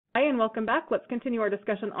Hi, and welcome back. Let's continue our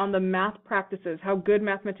discussion on the math practices, how good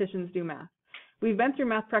mathematicians do math. We've been through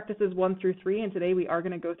math practices 1 through 3, and today we are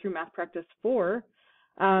going to go through math practice 4.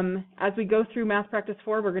 As we go through math practice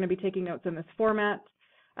 4, we're going to be taking notes in this format.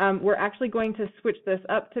 We're actually going to switch this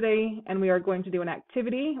up today, and we are going to do an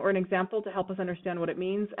activity or an example to help us understand what it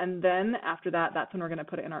means, and then after that, that's when we're going to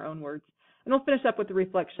put it in our own words. And we'll finish up with the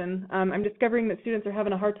reflection. I'm discovering that students are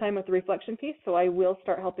having a hard time with the reflection piece, so I will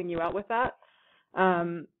start helping you out with that.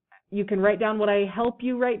 You can write down what I help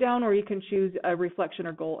you write down, or you can choose a reflection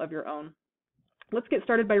or goal of your own. Let's get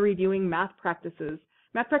started by reviewing math practices.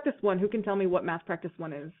 Math practice 1, who can tell me what math practice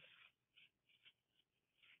 1 is?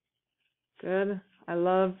 Good. I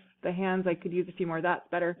love the hands. I could use a few more. That's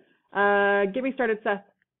better. Get me started, Seth.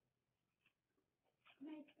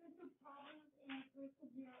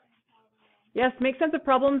 Yes, make sense of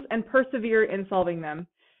problems and persevere in solving them.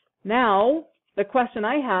 Now, the question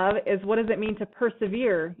I have is, what does it mean to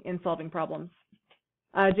persevere in solving problems?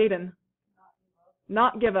 Jaden?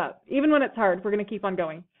 Not give up. Even when it's hard, we're going to keep on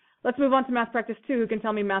going. Let's move on to math practice 2. Who can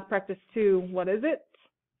tell me math practice 2? What is it?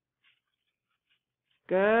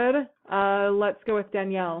 Good. Let's go with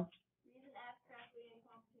Danielle.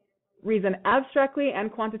 Reason abstractly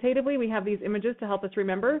and quantitatively. We have these images to help us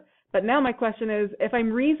remember. But now my question is, if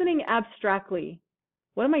I'm reasoning abstractly,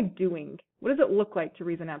 what am I doing? What does it look like to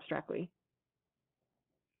reason abstractly?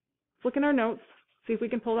 Let's look in our notes, see if we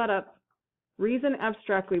can pull that up. Reason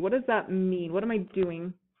abstractly, what does that mean? What am I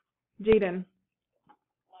doing? Jaden?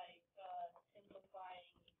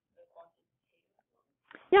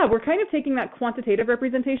 Yeah, we're kind of taking that quantitative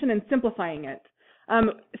representation and simplifying it.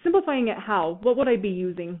 Simplifying it how? What would I be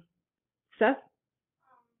using? Seth?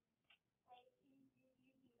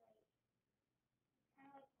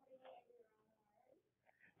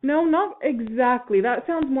 No, not exactly. That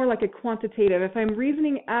sounds more like a quantitative. If I'm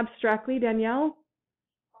reasoning abstractly, Danielle?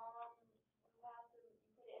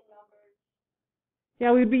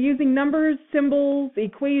 Yeah, we'd be using numbers, symbols,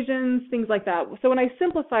 equations, things like that. So when I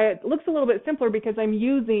simplify it, it looks a little bit simpler because I'm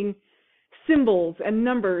using symbols and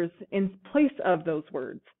numbers in place of those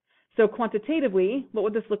words. So quantitatively, what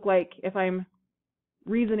would this look like if I'm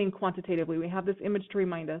reasoning quantitatively? We have this image to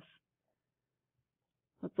remind us.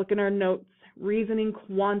 Let's look in our notes. Reasoning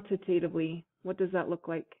quantitatively. What does that look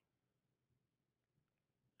like?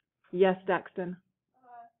 Yes, Daxton.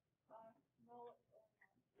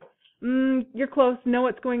 You're close. Know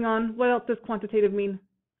what's going on. What else does quantitative mean?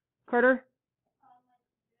 Carter?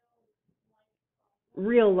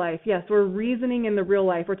 Real life. Yes, we're reasoning in the real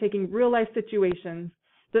life. We're taking real life situations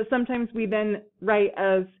that sometimes we then write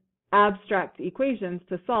as abstract equations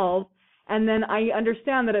to solve. And then I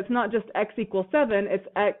understand that it's not just x equals 7, it's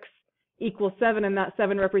x equals 7, and that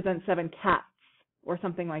 7 represents 7 cats or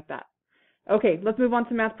something like that. Okay, let's move on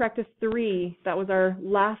to math practice 3. That was our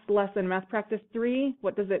last lesson. Math practice 3,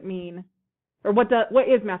 what does it mean? Or what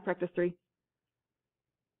is math practice 3?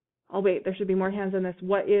 Oh, wait, there should be more hands on this.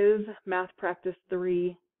 What is math practice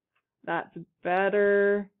 3? That's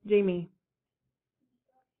better. Jamie.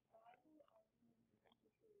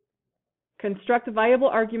 Construct viable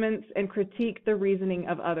arguments and critique the reasoning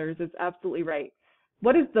of others. It's absolutely right.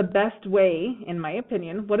 What is the best way, in my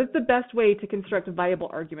opinion, what is the best way to construct viable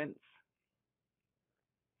arguments?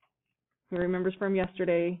 Who remembers from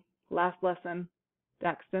yesterday, last lesson?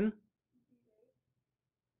 Daxton?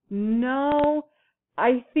 No,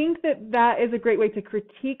 I think that is a great way to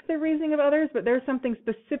critique the reasoning of others, but there's something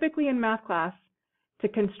specifically in math class to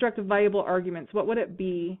construct viable arguments. What would it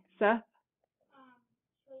be, Seth?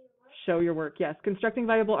 Show your work, yes. Constructing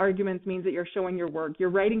viable arguments means that you're showing your work. You're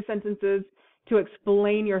writing sentences to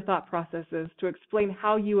explain your thought processes, to explain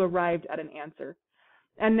how you arrived at an answer.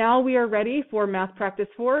 And now we are ready for math practice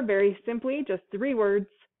 4. Very simply, just 3 words,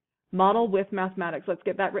 model with mathematics. Let's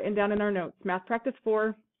get that written down in our notes. Math practice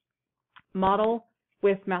 4, model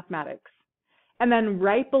with mathematics. And then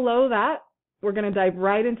right below that, we're going to dive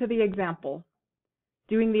right into the example.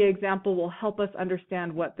 Doing the example will help us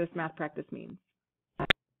understand what this math practice means.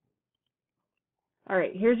 All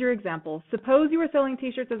right, here's your example. Suppose you were selling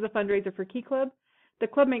t-shirts as a fundraiser for Key Club. The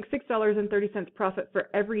club makes $6.30 profit for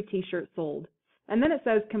every t-shirt sold. And then it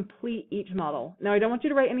says complete each model. Now, I don't want you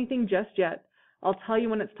to write anything just yet. I'll tell you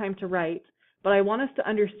when it's time to write, but I want us to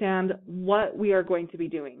understand what we are going to be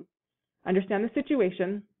doing. Understand the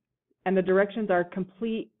situation, and the directions are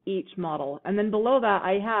complete each model. And then below that,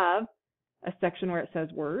 I have a section where it says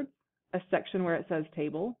words, a section where it says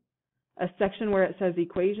table, a section where it says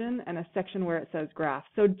equation, and a section where it says graph.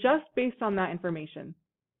 So just based on that information,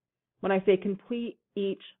 when I say complete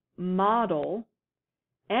each model,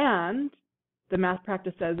 and the math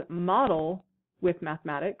practice says model with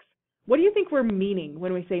mathematics, What do you think we're meaning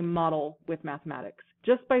when we say model with mathematics,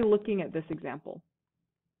 just by looking at this example?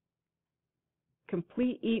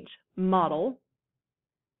 Complete each model,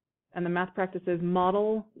 and the math practice is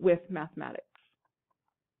model with mathematics.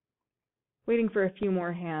 Waiting for a few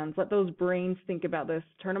more hands. Let those brains think about this.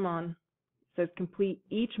 Turn them on. It says complete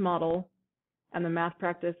each model, and the math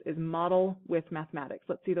practice is model with mathematics.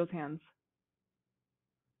 Let's see those hands.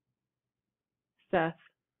 Seth.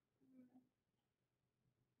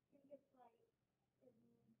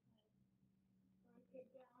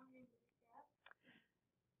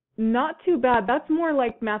 Not too bad. That's more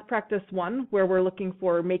like math practice 1, where we're looking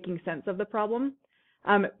for making sense of the problem.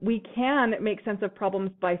 We can make sense of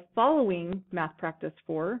problems by following math practice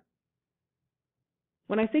 4.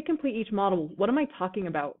 When I say complete each model, what am I talking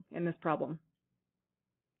about in this problem?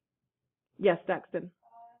 Yes, Daxton.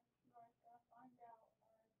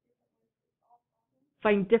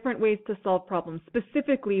 Find different ways to solve problems.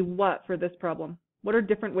 Specifically what for this problem? What are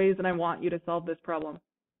different ways that I want you to solve this problem?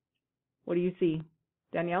 What do you see?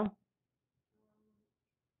 Danielle?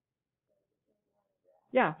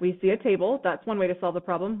 Yeah, we see a table. That's one way to solve the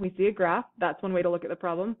problem. We see a graph. That's one way to look at the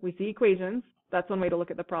problem. We see equations. That's one way to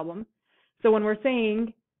look at the problem. So when we're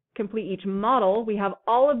saying complete each model, we have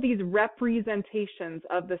all of these representations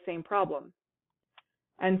of the same problem.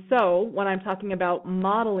 And so when I'm talking about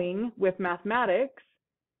modeling with mathematics,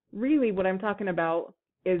 really what I'm talking about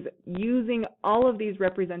is using all of these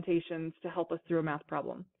representations to help us through a math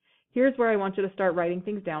problem. Here's where I want you to start writing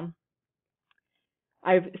things down.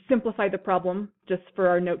 I've simplified the problem just for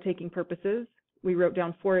our note-taking purposes. We wrote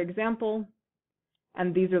down, for example,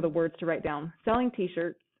 and these are the words to write down. Selling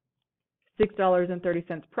t-shirts,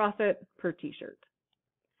 $6.30 profit per t-shirt.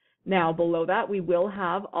 Now, below that, we will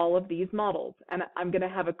have all of these models, and I'm going to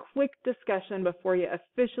have a quick discussion before you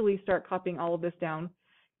officially start copying all of this down.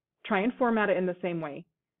 Try and format it in the same way.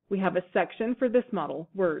 We have a section for this model,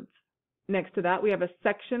 words. Next to that, we have a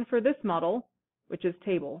section for this model, which is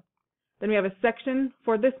table. Then we have a section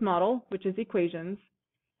for this model, which is equations,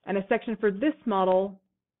 and a section for this model,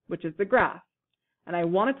 which is the graph. And I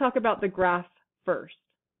want to talk about the graph first.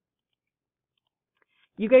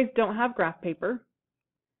 You guys don't have graph paper.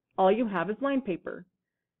 All you have is line paper.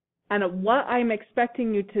 And what I'm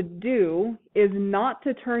expecting you to do is not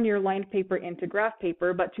to turn your lined paper into graph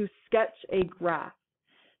paper, but to sketch a graph.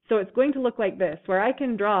 So it's going to look like this, where I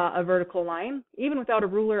can draw a vertical line. Even without a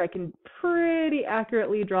ruler, I can pretty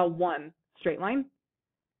accurately draw one straight line.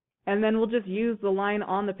 And then we'll just use the line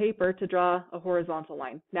on the paper to draw a horizontal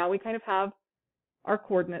line. Now we kind of have our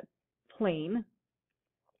coordinate plane.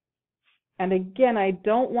 And again, I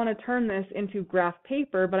don't want to turn this into graph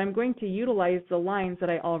paper, but I'm going to utilize the lines that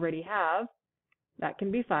I already have. That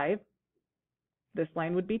can be 5. This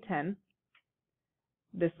line would be 10.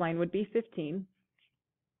 This line would be 15.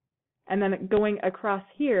 And then going across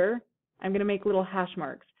here, I'm going to make little hash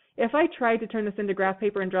marks. If I tried to turn this into graph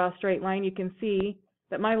paper and draw a straight line, you can see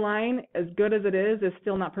that my line, as good as it is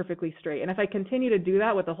still not perfectly straight. And if I continue to do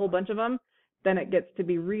that with a whole bunch of them, then it gets to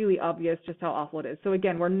be really obvious just how awful it is. So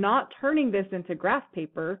again, we're not turning this into graph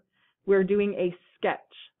paper. We're doing a sketch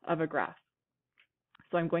of a graph.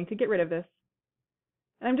 So I'm going to get rid of this.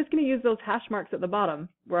 And I'm just going to use those hash marks at the bottom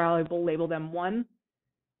where I will label them 1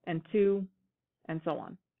 and 2 and so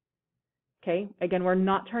on. Okay, again, we're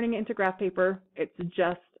not turning it into graph paper. It's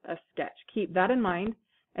just a sketch. Keep that in mind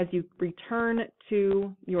as you return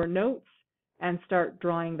to your notes and start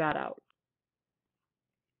drawing that out.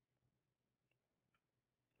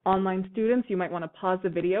 Online students, you might want to pause the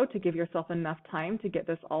video to give yourself enough time to get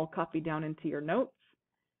this all copied down into your notes.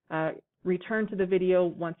 Return to the video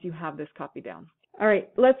once you have this copied down. All right,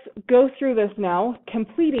 let's go through this now,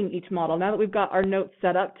 completing each model. Now that we've got our notes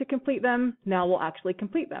set up to complete them, now we'll actually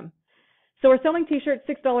complete them. So we're selling t-shirts,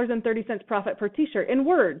 $6.30 profit per t-shirt. In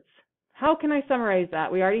words, how can I summarize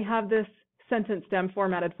that? We already have this sentence stem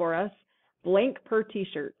formatted for us. Blank per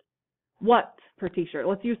t-shirt. What per t-shirt?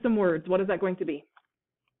 Let's use some words. What is that going to be?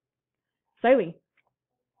 Siley.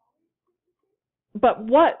 But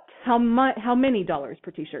what? How many dollars per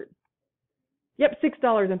t-shirt? Yep,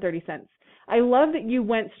 $6.30. I love that you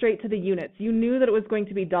went straight to the units. You knew that it was going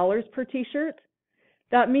to be dollars per t-shirt.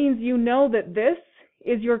 That means you know that this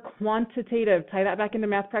is your quantitative. Tie that back into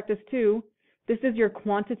math practice 2. This is your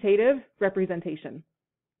quantitative representation.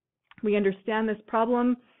 We understand this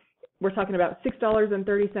problem. We're talking about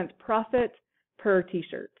 $6.30 profit per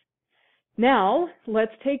t-shirt. Now,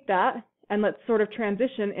 let's take that and let's sort of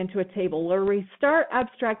transition into a table where we start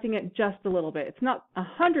abstracting it just a little bit. It's not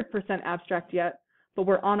 100% abstract yet, but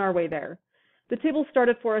we're on our way there. The table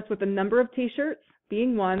started for us with the number of t-shirts,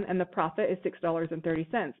 being 1 and the profit is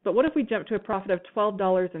 $6.30. But what if we jump to a profit of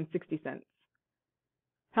 $12.60?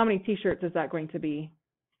 How many t-shirts is that going to be?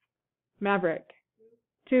 Maverick,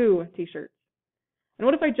 2 t-shirts. And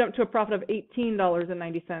what if I jump to a profit of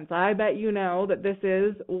 $18.90? I bet you know that this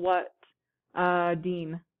is what,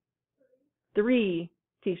 Dean? 3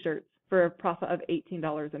 t-shirts for a profit of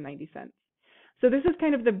 $18.90. So this is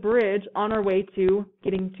kind of the bridge on our way to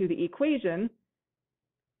getting to the equation.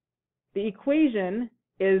 The equation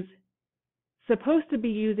is supposed to be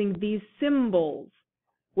using these symbols,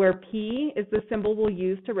 where P is the symbol we'll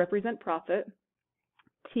use to represent profit,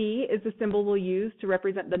 T is the symbol we'll use to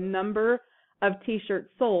represent the number of t-shirts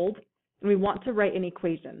sold, and we want to write an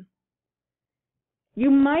equation. You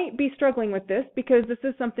might be struggling with this because this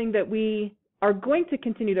is something that we are going to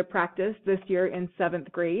continue to practice this year in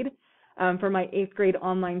 7th grade. For my 8th grade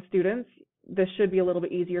online students, this should be a little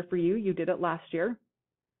bit easier for you. You did it last year.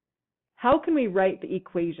 How can we write the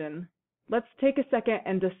equation? Let's take a second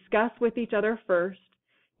and discuss with each other first.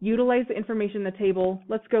 Utilize the information in the table.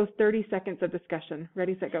 Let's go 30 seconds of discussion.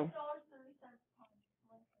 Ready, set, go.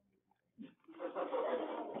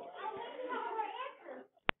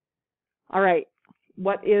 All right.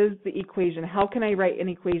 What is the equation? How can I write an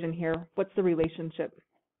equation here? What's the relationship?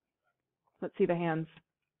 Let's see the hands.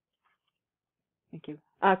 Thank you.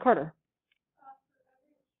 Carter.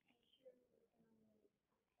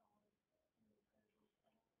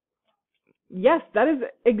 Yes, that is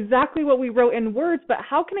exactly what we wrote in words, but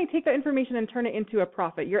how can I take that information and turn it into a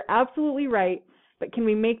profit? You're absolutely right, but can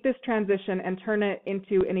we make this transition and turn it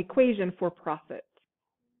into an equation for profit?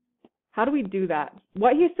 How do we do that?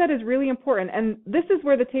 What he said is really important, and this is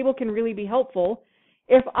where the table can really be helpful.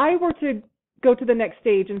 If I were to go to the next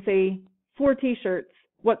stage and say 4 t-shirts,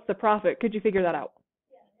 what's the profit? Could you figure that out?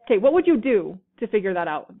 Okay, what would you do to figure that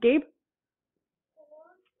out? Gabe?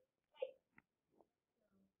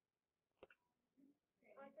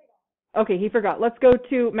 Okay, he forgot. Let's go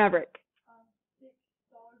to Maverick.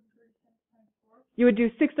 You would do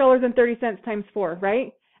 $6.30 times 4,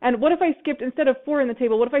 right? And what if I skipped, instead of 4 in the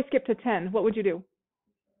table, what if I skipped to 10? What would you do?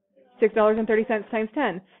 $6.30 times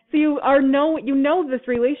 10. So you know this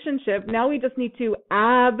relationship. Now we just need to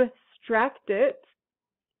abstract it.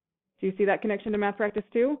 Do you see that connection to math practice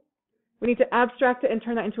 2? We need to abstract it and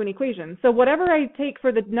turn that into an equation. So whatever I take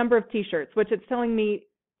for the number of t-shirts, which it's telling me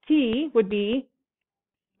T would be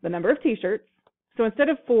the number of t-shirts. So instead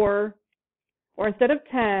of 4 or instead of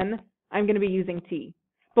 10, I'm going to be using T.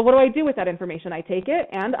 But what do I do with that information? I take it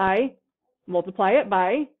and I multiply it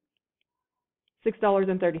by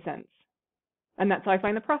 $6.30. And that's how I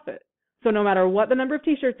find the profit. So no matter what the number of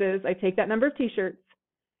t-shirts is, I take that number of t-shirts,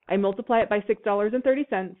 I multiply it by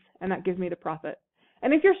 $6.30, and that gives me the profit.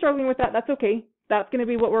 And if you're struggling with that, that's okay. That's going to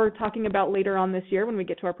be what we're talking about later on this year when we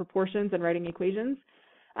get to our proportions and writing equations.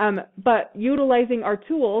 But utilizing our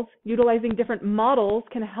tools, utilizing different models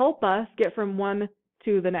can help us get from one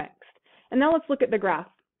to the next. And now let's look at the graph.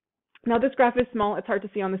 Now this graph is small, it's hard to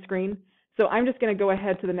see on the screen. So I'm just going to go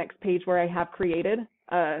ahead to the next page where I have created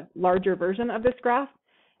a larger version of this graph.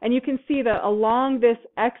 And you can see that along this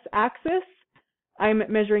x-axis, I'm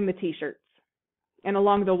measuring the t-shirts. And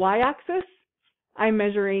along the y-axis, I'm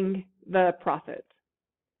measuring the profit.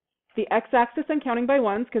 The x-axis, I'm counting by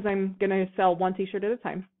ones because I'm going to sell 1 t-shirt at a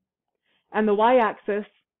time. And the y-axis,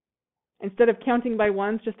 instead of counting by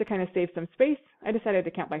ones just to kind of save some space, I decided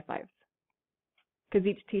to count by 5s because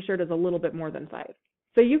each t-shirt is a little bit more than 5.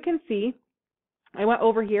 So you can see, I went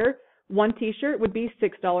over here, 1 t-shirt would be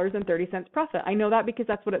 $6.30 profit. I know that because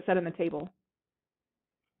that's what it said in the table.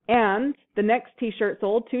 And the next t-shirt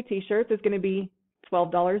sold, 2 t-shirts, is going to be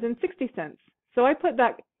 $12.60. So I put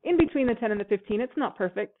that in between the 10 and the 15. It's not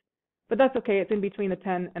perfect, but that's okay. It's in between the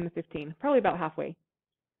 10 and the 15, probably about halfway.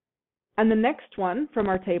 And the next one from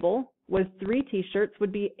our table was 3 t-shirts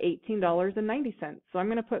would be $18.90. So I'm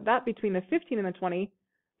going to put that between the 15 and the 20,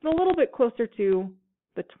 but a little bit closer to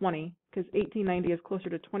the 20 because $18.90 is closer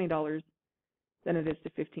to $20 than it is to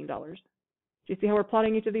 $15. Do you see how we're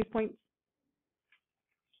plotting each of these points?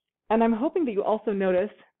 And I'm hoping that you also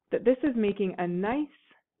notice that this is making a nice,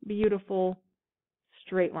 beautiful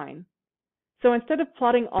straight line. So instead of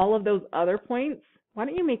plotting all of those other points, why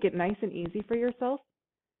don't you make it nice and easy for yourself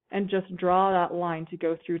and just draw that line to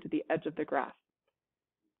go through to the edge of the graph.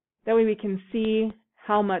 That way we can see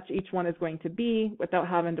how much each one is going to be without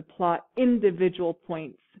having to plot individual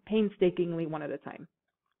points painstakingly one at a time.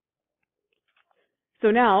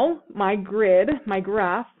 So now my grid, my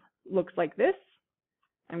graph, looks like this.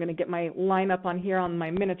 I'm going to get my line up on here on my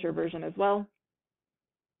miniature version as well.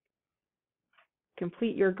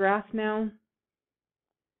 Complete your graph now.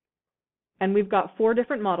 And we've got 4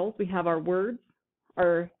 different models. We have our words,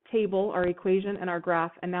 our table, our equation, and our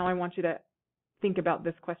graph, and now I want you to think about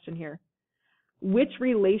this question here. Which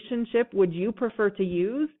relationship would you prefer to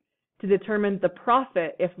use to determine the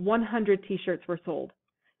profit if 100 t-shirts were sold?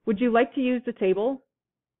 Would you like to use the table?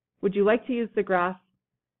 Would you like to use the graph?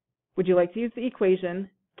 Would you like to use the equation?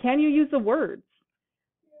 Can you use the words?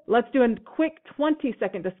 Let's do a quick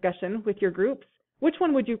 20-second discussion with your groups. Which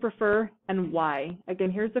one would you prefer and why? Again,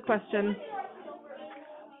 here's the question.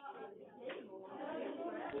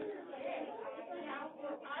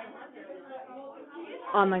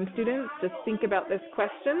 Online students, just think about this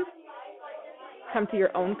question. Come to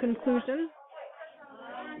your own conclusion.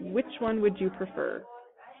 Which one would you prefer?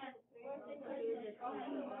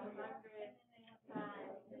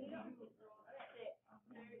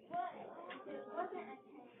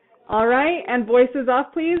 All right, and voices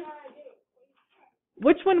off, please.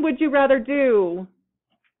 Which one would you rather do?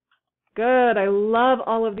 Good, I love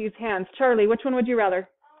all of these hands. Charlie, which one would you rather?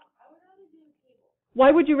 Why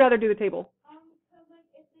would you rather do the table? Because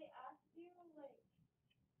like if they ask you like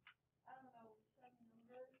I don't know some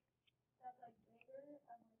number that's like bigger and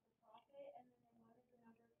like the profit, and then they wanted the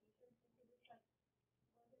number of features, you could just like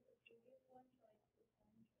look at the previous one to like the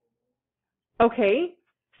table. Okay,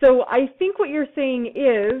 so I think what you're saying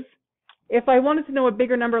is, if I wanted to know a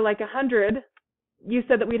bigger number like 100, you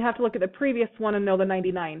said that we'd have to look at the previous one and know the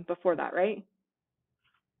 99 before that, right?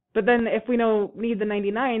 But then if we need the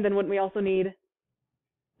 99, then wouldn't we also need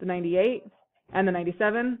the 98 and the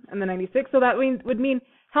 97 and the 96? So that would mean,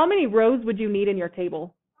 how many rows would you need in your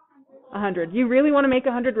table? 100. You really want to make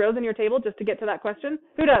 100 rows in your table just to get to that question?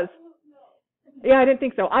 Who does? Yeah, I didn't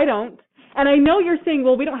think so. I don't. And I know you're saying,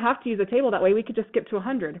 well, we don't have to use a table that way. We could just skip to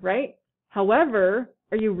 100, right? However,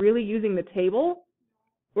 are you really using the table,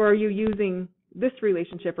 or are you using this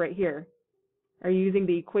relationship right here? Are you using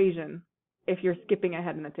the equation if you're skipping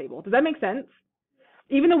ahead in the table? Does that make sense?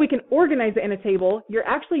 Even though we can organize it in a table, you're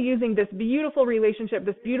actually using this beautiful relationship,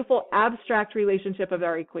 this beautiful abstract relationship of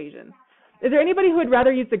our equation. Is there anybody who would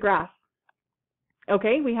rather use the graph?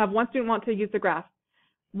 Okay, we have one student want to use the graph.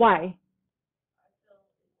 Why?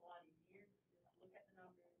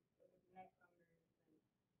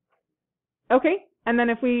 Okay, and then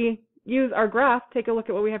if we use our graph, take a look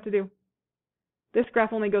at what we have to do. This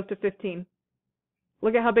graph only goes to 15.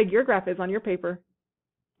 Look at how big your graph is on your paper.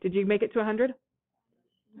 Did you make it to 100?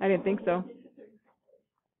 I didn't think so.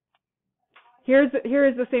 Here is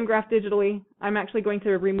the same graph digitally. I'm actually going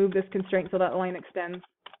to remove this constraint so that line extends.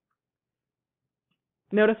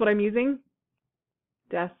 Notice what I'm using?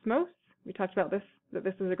 Desmos. We talked about this, that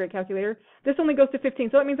this is a great calculator. This only goes to 15,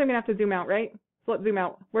 so that means I'm going to have to zoom out, right? So let's zoom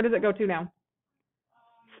out. Where does it go to now?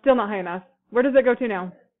 Still not high enough. Where does it go to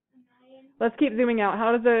now? Let's keep zooming out.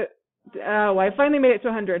 How does it... Oh, I finally made it to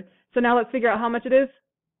 100. So now let's figure out how much it is.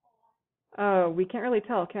 Oh, we can't really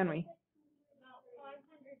tell, can we?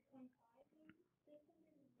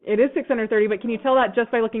 It is 630, but can you tell that just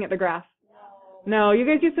by looking at the graph? No, you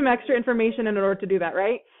guys use some extra information in order to do that,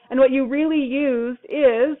 right? And what you really used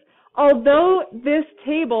is, although this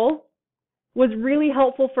table was really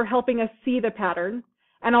helpful for helping us see the pattern,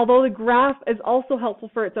 and although the graph is also helpful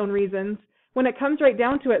for its own reasons, when it comes right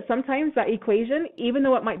down to it, sometimes that equation, even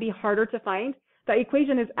though it might be harder to find, that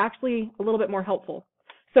equation is actually a little bit more helpful.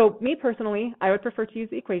 So me personally, I would prefer to use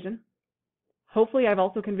the equation. Hopefully I've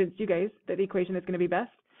also convinced you guys that the equation is going to be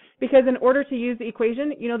best. Because in order to use the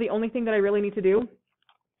equation, you know, the only thing that I really need to do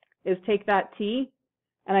is take that t,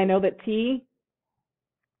 and I know that t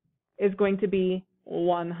is going to be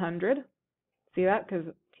 100. See that? Because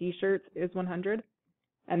t-shirts is 100.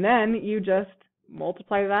 And then you just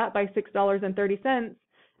multiply that by $6.30,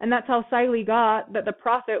 and that's how Siley got that the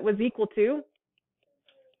profit was equal to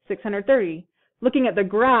 630. Looking at the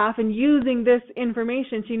graph and using this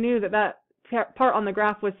information, she knew that that part on the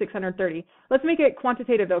graph was 630. Let's make it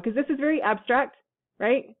quantitative though, because this is very abstract,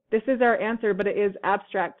 right? This is our answer, but it is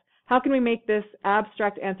abstract. How can we make this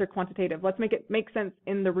abstract answer quantitative? Let's make it make sense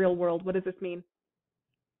in the real world. What does this mean?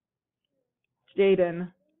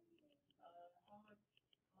 Jaden.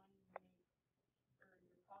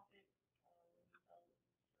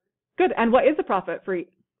 Good. And what is the profit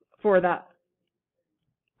for that?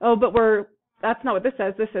 Oh, but that's not what this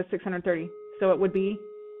says. This says 630. So it would be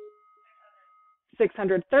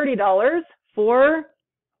 $630 for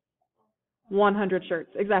 100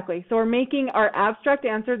 shirts. Exactly. So we're making our abstract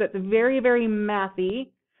answer that's very, very mathy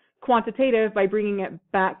quantitative by bringing it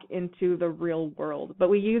back into the real world. But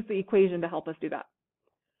we use the equation to help us do that.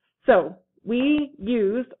 So we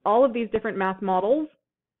used all of these different math models.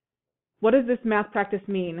 What does this math practice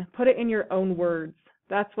mean? Put it in your own words.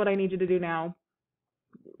 That's what I need you to do now.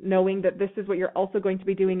 knowing that this is what you're also going to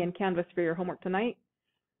be doing in Canvas for your homework tonight,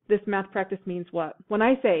 this math practice means what? When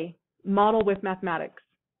I say model with mathematics,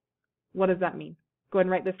 what does that mean? Go ahead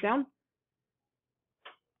and write this down.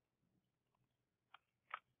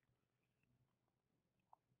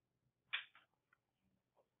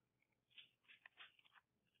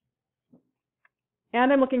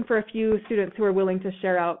 And I'm looking for a few students who are willing to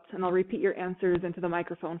share out, and I'll repeat your answers into the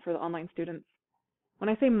microphone for the online students. When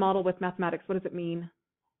I say model with mathematics, what does it mean?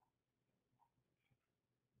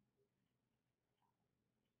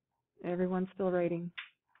 Everyone's still writing.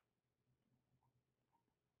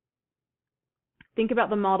 Think about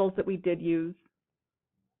the models that we did use.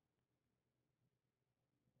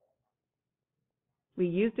 We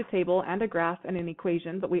used a table and a graph and an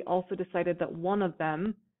equation, but we also decided that one of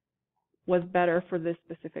them was better for this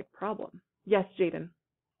specific problem. Yes, Jaden.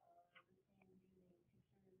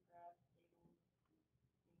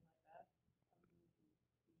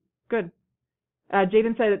 Good.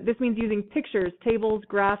 Jaden said this means using pictures, tables,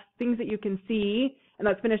 graphs, things that you can see, and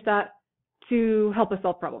let's finish that, to help us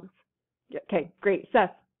solve problems. Okay, great.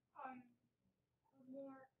 Seth.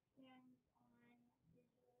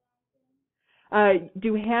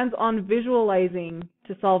 Do hands-on visualizing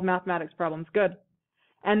to solve mathematics problems. Good.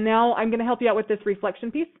 And now I'm going to help you out with this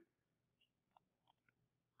reflection piece.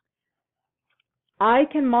 I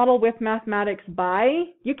can model with mathematics by,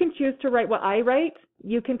 you can choose to write what I write.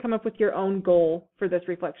 You can come up with your own goal for this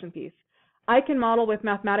reflection piece. I can model with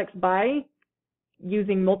mathematics by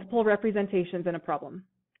using multiple representations in a problem.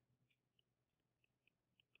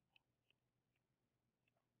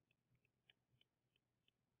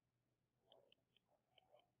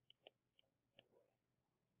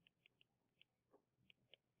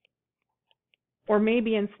 Or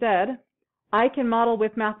maybe instead, I can model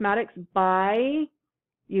with mathematics by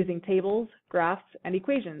using tables, graphs, and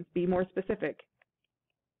equations. Be more specific.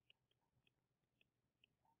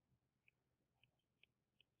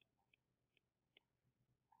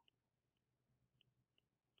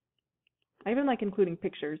 I even like including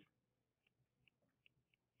pictures,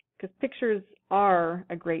 because pictures are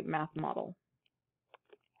a great math model.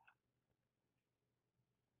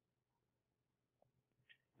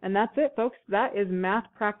 And that's it, folks. That is Math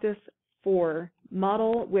Practice 4,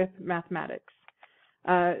 Model with Mathematics.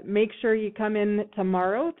 Make sure you come in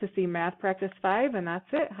tomorrow to see Math Practice 5, and that's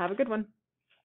it. Have a good one.